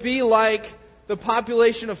 That would be like the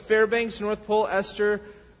population of Fairbanks, North Pole, Esther,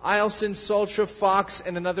 Eielson, Saltra, Fox,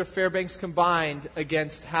 and another Fairbanks combined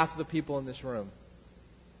against half of the people in this room.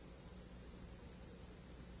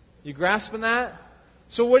 You grasping that?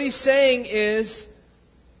 So what he's saying is,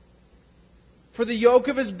 "For the yoke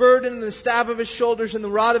of His burden and the staff of His shoulders and the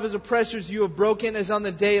rod of His oppressors you have broken as on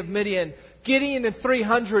the day of Midian." Gideon and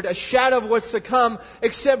 300, a shadow of what's to come,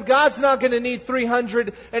 except God's not going to need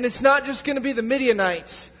 300, and it's not just going to be the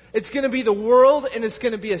Midianites. It's going to be the world, and it's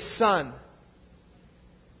going to be a son.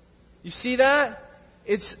 You see that?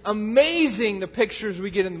 It's amazing the pictures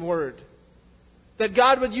we get in the Word. That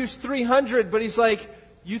God would use 300, but He's like,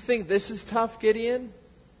 "You think this is tough, Gideon?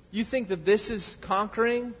 You think that this is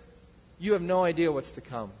conquering? You have no idea what's to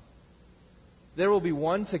come. There will be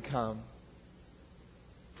one to come.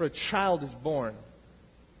 For a child is born,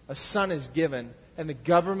 a son is given, and the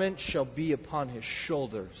government shall be upon His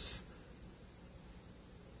shoulders."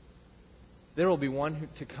 There will be one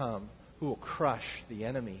to come who will crush the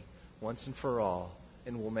enemy once and for all,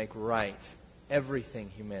 and will make right everything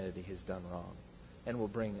humanity has done wrong, and will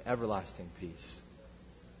bring everlasting peace.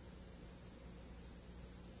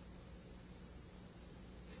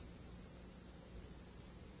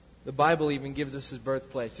 The Bible even gives us His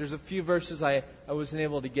birthplace. There's a few verses I wasn't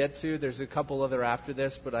able to get to. There's a couple other after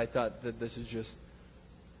this, but I thought that this is just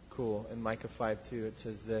cool. In Micah 5:2 it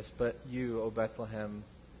says this, "But you, O Bethlehem,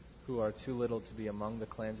 who are too little to be among the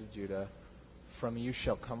clans of Judah, from you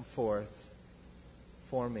shall come forth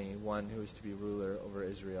for me one who is to be ruler over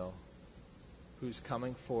Israel, whose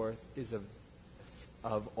coming forth is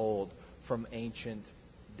of old, from ancient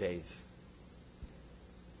days."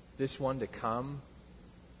 This one to come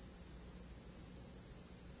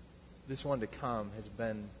has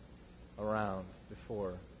been around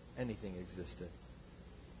before anything existed.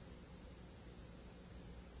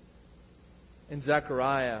 In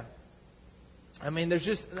Zechariah,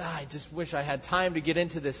 I just wish I had time to get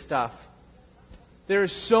into this stuff. There are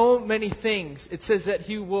so many things. It says that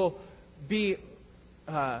he will be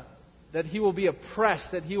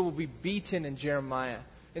oppressed, that he will be beaten in Jeremiah.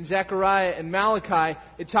 In Zechariah and Malachi,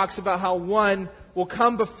 it talks about how one will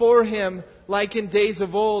come before him like in days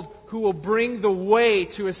of old, who will bring the way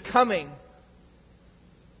to his coming.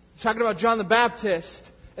 It's talking about John the Baptist,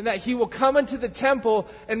 and that he will come into the temple,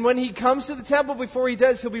 and when he comes to the temple, before he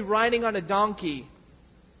does, he'll be riding on a donkey.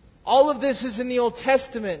 All of this is in the Old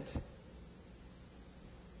Testament.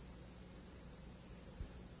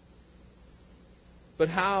 But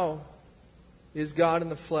how is God in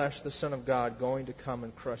the flesh, the Son of God, going to come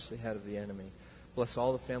and crush the head of the enemy, bless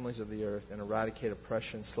all the families of the earth, and eradicate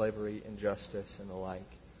oppression, slavery, injustice, and the like,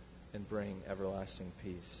 and bring everlasting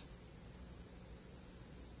peace?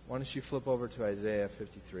 Why don't you flip over to Isaiah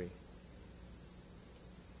 53.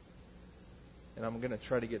 And I'm going to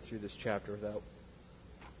try to get through this chapter without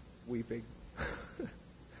weeping.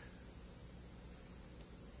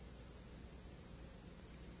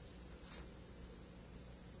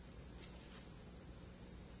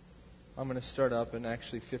 I'm going to start up in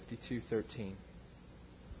actually 52:13.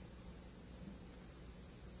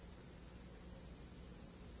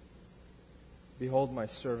 Behold, my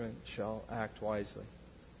servant shall act wisely.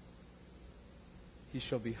 He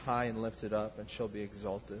shall be high and lifted up, and shall be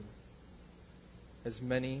exalted. As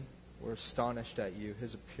many were astonished at you,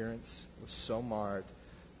 his appearance was so marred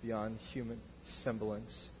beyond human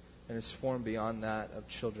semblance, and his form beyond that of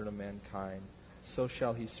children of mankind. So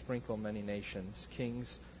shall he sprinkle many nations.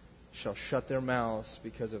 Kings shall shut their mouths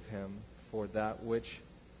because of him, for that which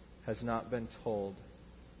has not been told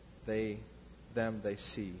them they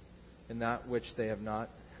see, and that which they have not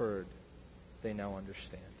heard they now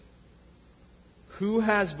understand. Who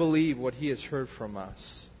has believed what he has heard from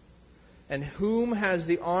us? And whom has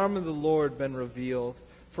the arm of the Lord been revealed?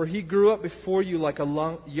 For he grew up before you like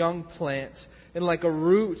a young plant, and like a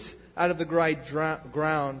root out of the dry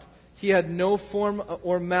ground. He had no form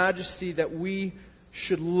or majesty that we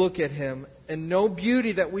should look at him, and no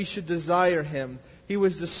beauty that we should desire him. He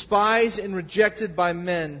was despised and rejected by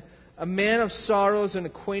men, a man of sorrows and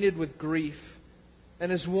acquainted with grief.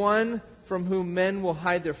 And as one from whom men will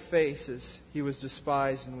hide their faces, he was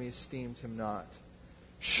despised, and we esteemed him not.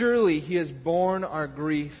 Surely he has borne our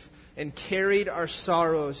grief and carried our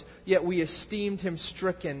sorrows, yet we esteemed him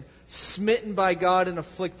stricken, smitten by God and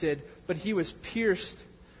afflicted, but he was pierced.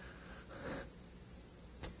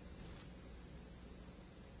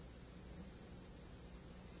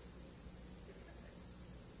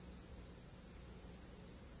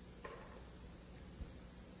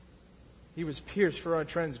 He was pierced for our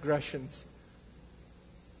transgressions,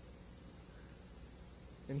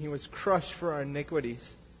 and he was crushed for our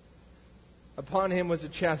iniquities. Upon him was a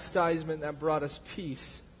chastisement that brought us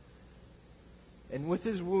peace, and with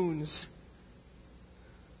his wounds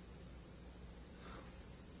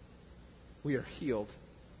we are healed.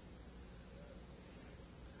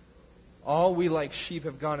 All we like sheep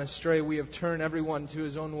have gone astray. We have turned everyone to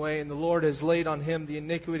his own way, and the Lord has laid on him the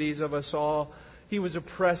iniquities of us all. He was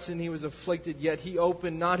oppressed and he was afflicted, yet he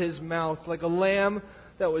opened not his mouth. Like a lamb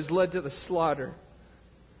that was led to the slaughter,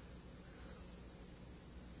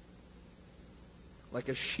 like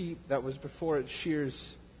a sheep that was before its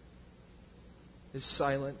shears is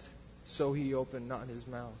silent, so he opened not his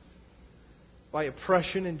mouth. By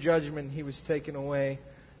oppression and judgment he was taken away.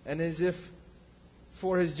 And as if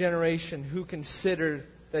for his generation, who considered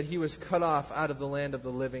that he was cut off out of the land of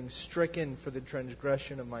the living, stricken for the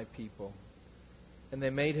transgression of my people. And they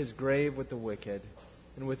made his grave with the wicked,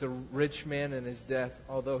 and with a rich man in his death,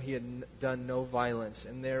 although he had done no violence,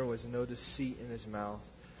 and there was no deceit in his mouth.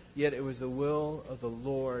 Yet it was the will of the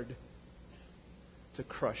Lord to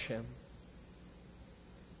crush him.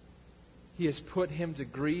 He has put him to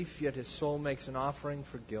grief, yet his soul makes an offering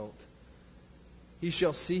for guilt. He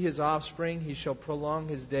shall see his offspring, he shall prolong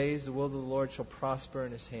his days, the will of the Lord shall prosper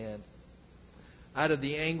in his hand. Out of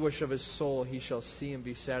the anguish of his soul he shall see and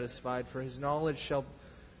be satisfied. For his knowledge shall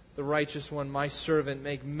the righteous one, my servant,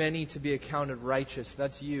 make many to be accounted righteous.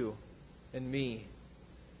 That's you and me.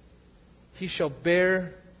 He shall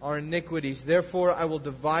bear our iniquities. Therefore I will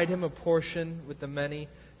divide him a portion with the many,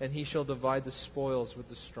 and he shall divide the spoils with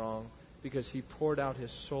the strong. Because he poured out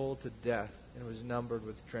his soul to death and was numbered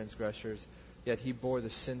with transgressors. Yet he bore the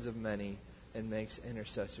sins of many and makes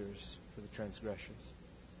intercessors for the transgressions.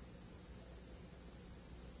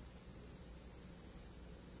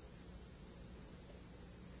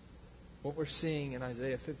 What we're seeing in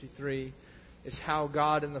Isaiah 53 is how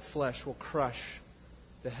God in the flesh will crush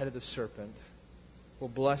the head of the serpent, will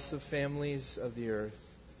bless the families of the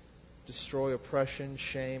earth, destroy oppression,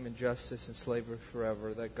 shame, injustice, and slavery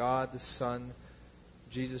forever. That God, the Son,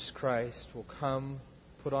 Jesus Christ, will come,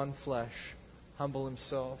 put on flesh, humble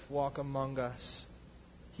himself, walk among us.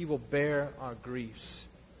 He will bear our griefs.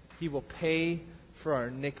 He will pay for our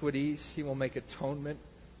iniquities. He will make atonement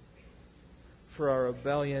for our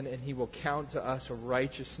rebellion, and he will count to us a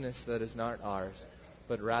righteousness that is not ours,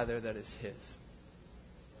 but rather that is his.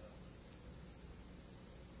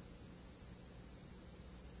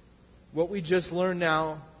 What we just learned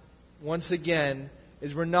now, once again,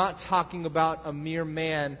 is we're not talking about a mere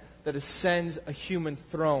man that ascends a human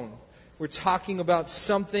throne. We're talking about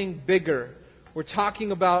something bigger. We're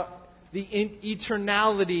talking about the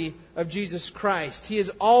eternality of Jesus Christ. He has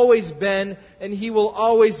always been and he will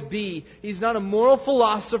always be. He's not a moral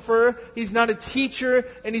philosopher, he's not a teacher,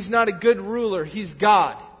 and he's not a good ruler. He's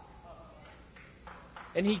God.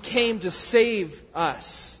 And he came to save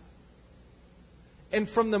us. And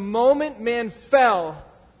from the moment man fell,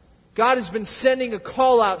 God has been sending a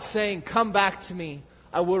call out saying, come back to me,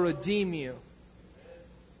 I will redeem you.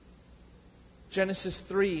 Genesis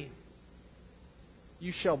 3.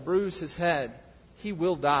 You shall bruise his head. He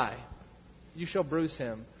will die. You shall bruise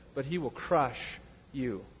him, but he will crush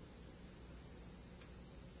you.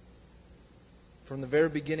 From the very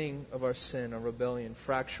beginning of our sin, our rebellion,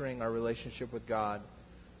 fracturing our relationship with God,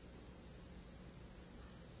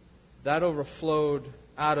 that overflowed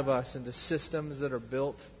out of us into systems that are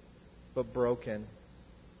built but broken.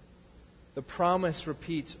 The promise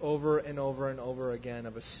repeats over and over and over again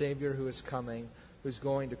of a Savior who is coming, who's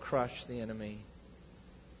going to crush the enemy,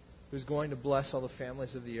 who's going to bless all the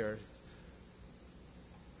families of the earth,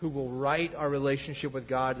 who will right our relationship with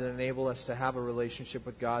God and enable us to have a relationship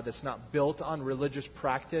with God that's not built on religious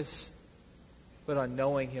practice, but on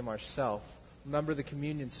knowing Him ourselves. Remember the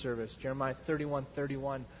communion service, Jeremiah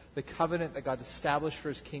 31:31, the covenant that God established for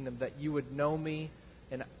His kingdom, that you would know me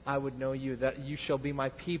and I would know you, that you shall be my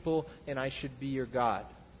people and I should be your God.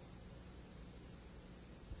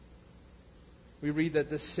 We read that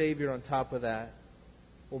this Savior on top of that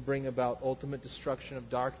will bring about ultimate destruction of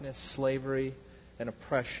darkness, slavery, and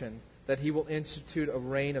oppression, that He will institute a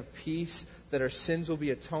reign of peace, that our sins will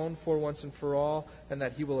be atoned for once and for all, and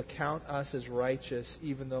that He will account us as righteous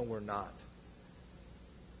even though we're not.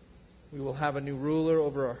 We will have a new ruler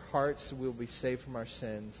over our hearts, we will be saved from our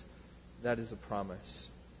sins. That is a promise.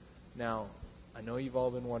 Now, I know you've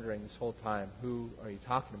all been wondering this whole time, who are you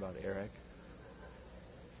talking about, Eric?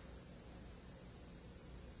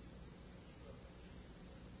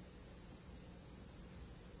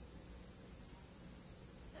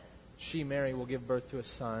 She, Mary, will give birth to a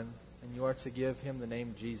son, and you are to give him the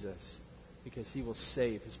name Jesus, because he will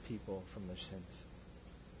save his people from their sins.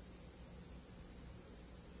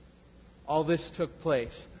 All this took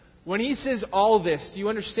place. When he says all this, do you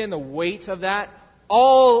understand the weight of that?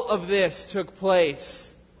 All of this took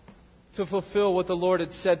place to fulfill what the Lord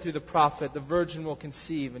had said through the prophet. The virgin will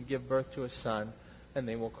conceive and give birth to a son, and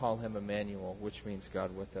they will call him Emmanuel, which means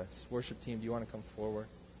God with us. Worship team, do you want to come forward?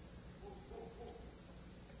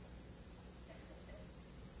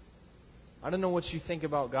 I don't know what you think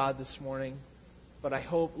about God this morning, but I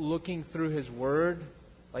hope looking through His Word,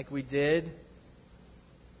 like we did,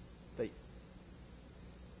 that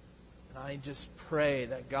I just pray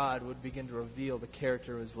that God would begin to reveal the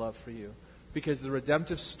character of His love for you. Because the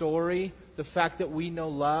redemptive story, the fact that we know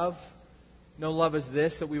love is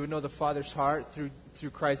this, that we would know the Father's heart through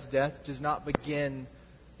Christ's death, does not begin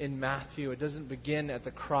in Matthew. It doesn't begin at the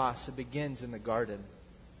cross. It begins in the garden.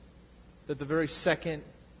 That the very second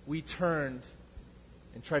we turned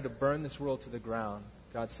and tried to burn this world to the ground,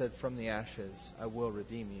 God said, from the ashes, I will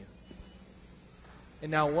redeem you. And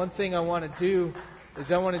now one thing I want to do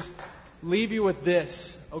is I want to leave you with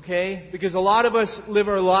this, okay? Because a lot of us live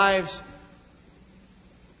our lives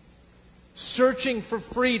searching for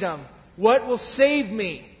freedom. What will save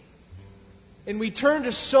me? And we turn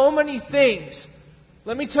to so many things.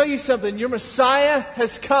 Let me tell you something. Your Messiah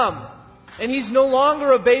has come. And He's no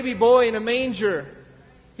longer a baby boy in a manger.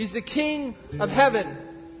 He's the King of heaven.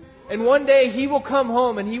 And one day He will come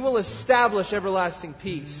home and He will establish everlasting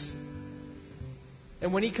peace.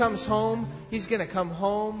 And when He comes home, He's going to come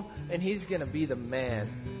home and He's going to be the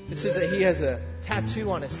man. It says that He has a tattoo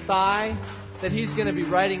on His thigh, that He's going to be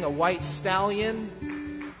riding a white stallion.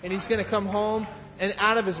 And He's going to come home and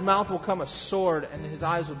out of His mouth will come a sword and His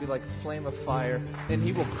eyes will be like a flame of fire. And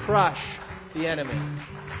He will crush the enemy.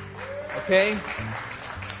 Okay?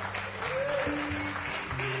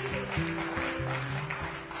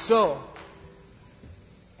 So,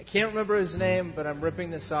 I can't remember his name, but I'm ripping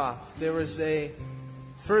this off. There was a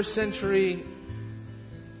first century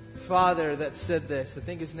father that said this. I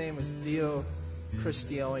think his name was Dio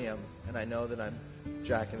Christionium, and I know that I'm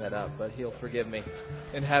jacking that up, but he'll forgive me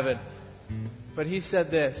in heaven. But he said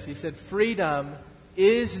this. He said, freedom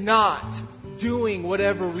is not doing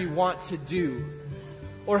whatever we want to do,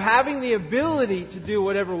 or having the ability to do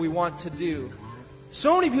whatever we want to do.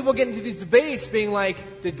 So many people get into these debates being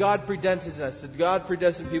like, did God predestine us? Did God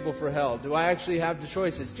predestine people for hell? Do I actually have the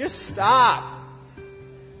choices? Just stop.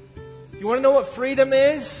 You want to know what freedom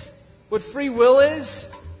is? What free will is?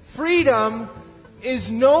 Freedom is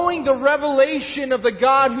knowing the revelation of the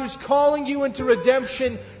God who's calling you into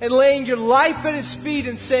redemption and laying your life at His feet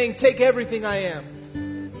and saying, take everything I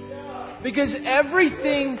am. Because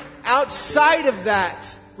everything outside of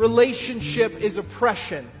that relationship is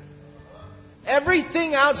oppression.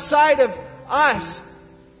 Everything outside of us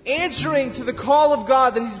answering to the call of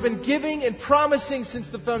God that He's been giving and promising since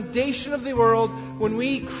the foundation of the world, when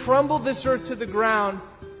we crumble this earth to the ground,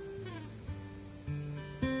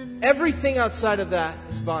 everything outside of that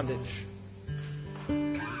is bondage.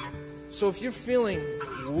 So if you're feeling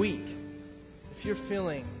weak, if you're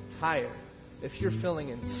feeling tired, if you're feeling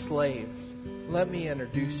enslaved, let me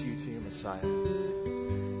introduce you to your Messiah.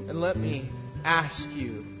 And let me ask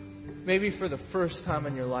you, maybe for the first time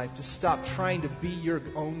in your life, to stop trying to be your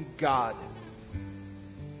own God.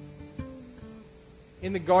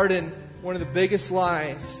 In the garden, one of the biggest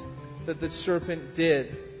lies that the serpent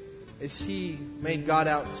did is he made God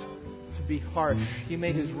out to be harsh. He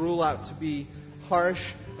made his rule out to be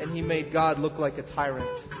harsh, and he made God look like a tyrant.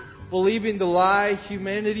 Believing the lie,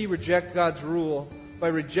 humanity reject God's rule. By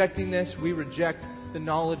rejecting this, we reject the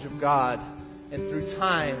knowledge of God. And through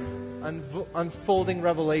time, unfolding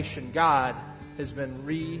revelation, God has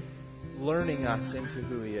been relearning us into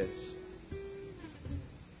who He is.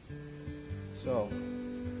 So,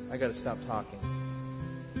 I got to stop talking.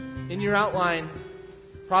 In your outline,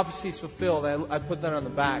 prophecies fulfilled. I put that on the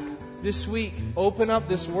back. This week, open up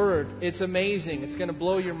this word. It's amazing. It's going to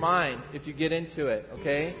blow your mind if you get into it,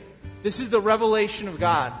 okay? This is the revelation of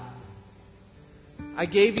God. I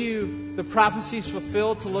gave you the prophecies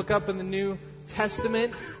fulfilled to look up in the New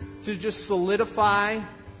Testament to just solidify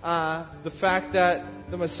the fact that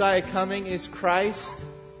the Messiah coming is Christ.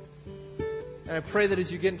 And I pray that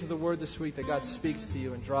as you get into the Word this week, that God speaks to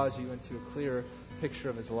you and draws you into a clearer picture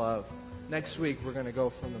of His love. Next week, we're going to go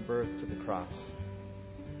from the birth to the cross.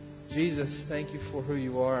 Jesus, thank you for who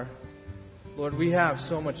you are. Lord, we have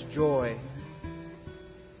so much joy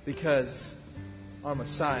because our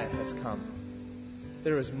Messiah has come.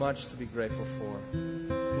 There is much to be grateful for.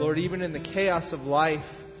 Lord, even in the chaos of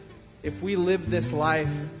life, if we live this life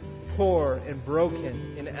poor and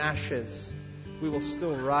broken in ashes, we will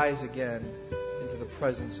still rise again into the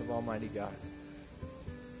presence of Almighty God.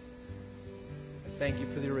 I thank you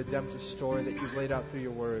for the redemptive story that you've laid out through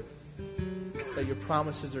your word, that your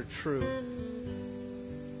promises are true,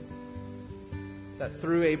 that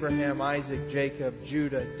through Abraham, Isaac, Jacob,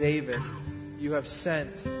 Judah, David, you have sent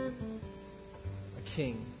a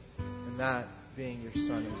king, and that being your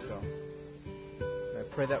Son himself. And I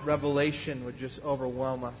pray that revelation would just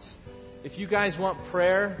overwhelm us. If you guys want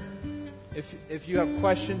prayer, if you have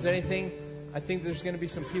questions, anything, I think there's going to be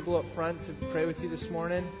some people up front to pray with you this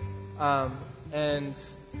morning. And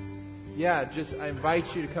yeah, just I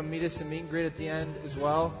invite you to come meet us and meet and greet at the end as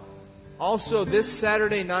well. Also, this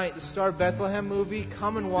Saturday night, the Star of Bethlehem movie,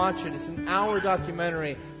 come and watch it. It's an hour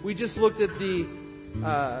documentary. We just looked at the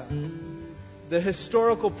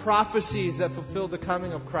historical prophecies that fulfilled the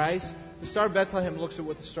coming of Christ. The Star of Bethlehem looks at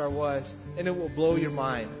what the star was, and it will blow your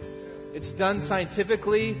mind. It's done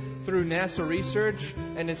scientifically through NASA research,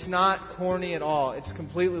 and it's not corny at all. It's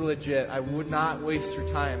completely legit. I would not waste your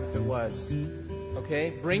time if it was.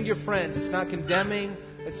 Okay? Bring your friends. It's not condemning.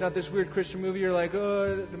 It's not this weird Christian movie. You're like,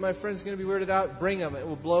 oh, my friend's going to be weirded out. Bring them. It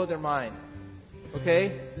will blow their mind.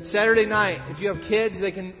 Okay? Saturday night, if you have kids,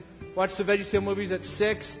 they can watch the VeggieTale movies at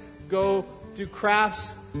 6. Go do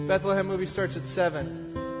crafts. Bethlehem movie starts at 7.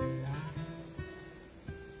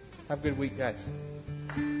 Have a good week, guys.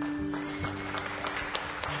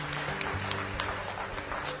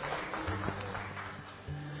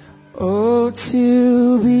 Oh,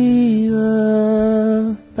 to be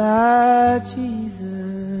loved by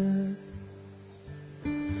Jesus.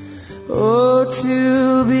 Oh,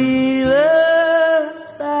 to be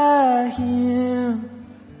loved by Him.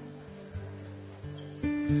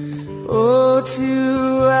 Oh,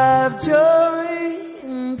 to have joy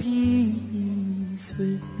and peace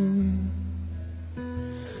with Him.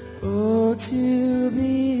 Oh, to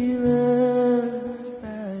be loved by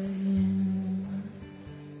Him.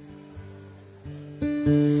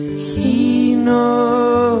 He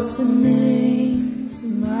knows the names of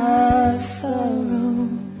my sorrow.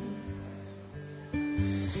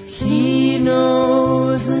 He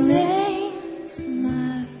knows the names of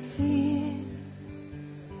my fear.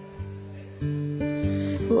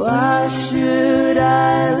 Why should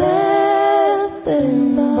I let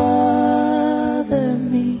them bother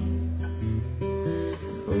me?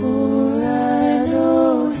 For I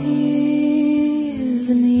know He is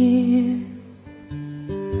near.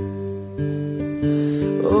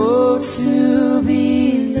 Oh, to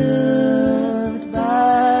be loved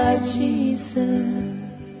by Jesus.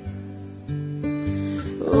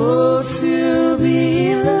 Oh, to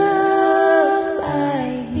be loved by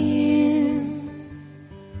Him.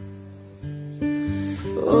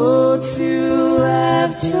 Oh, to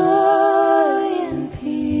have joy and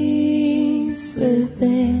peace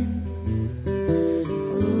within.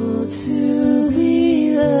 Oh, to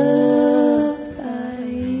be loved by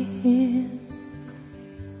Him.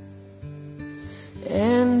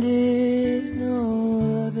 And if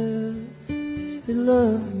no other should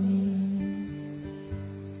love me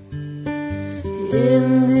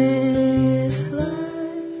in this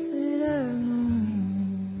life that I know,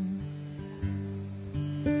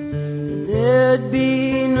 there'd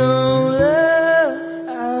be no love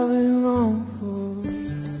I would long for.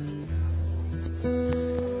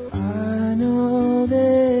 I know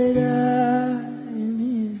that I am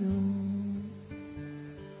His own.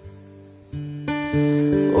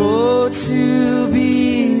 Oh, to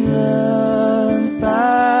be loved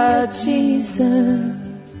by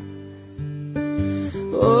Jesus.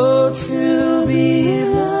 Oh, to be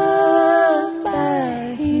loved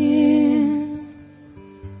by Him.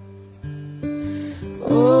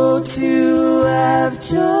 Oh, to have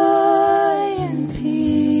joy and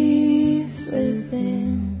peace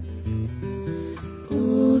within.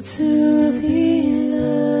 Oh, to be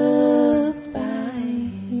loved by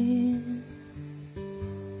Him.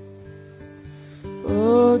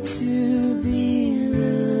 Oh, to be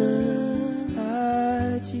loved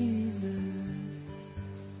by Jesus.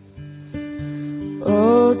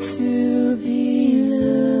 Oh, to be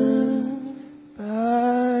loved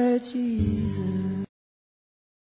by Jesus.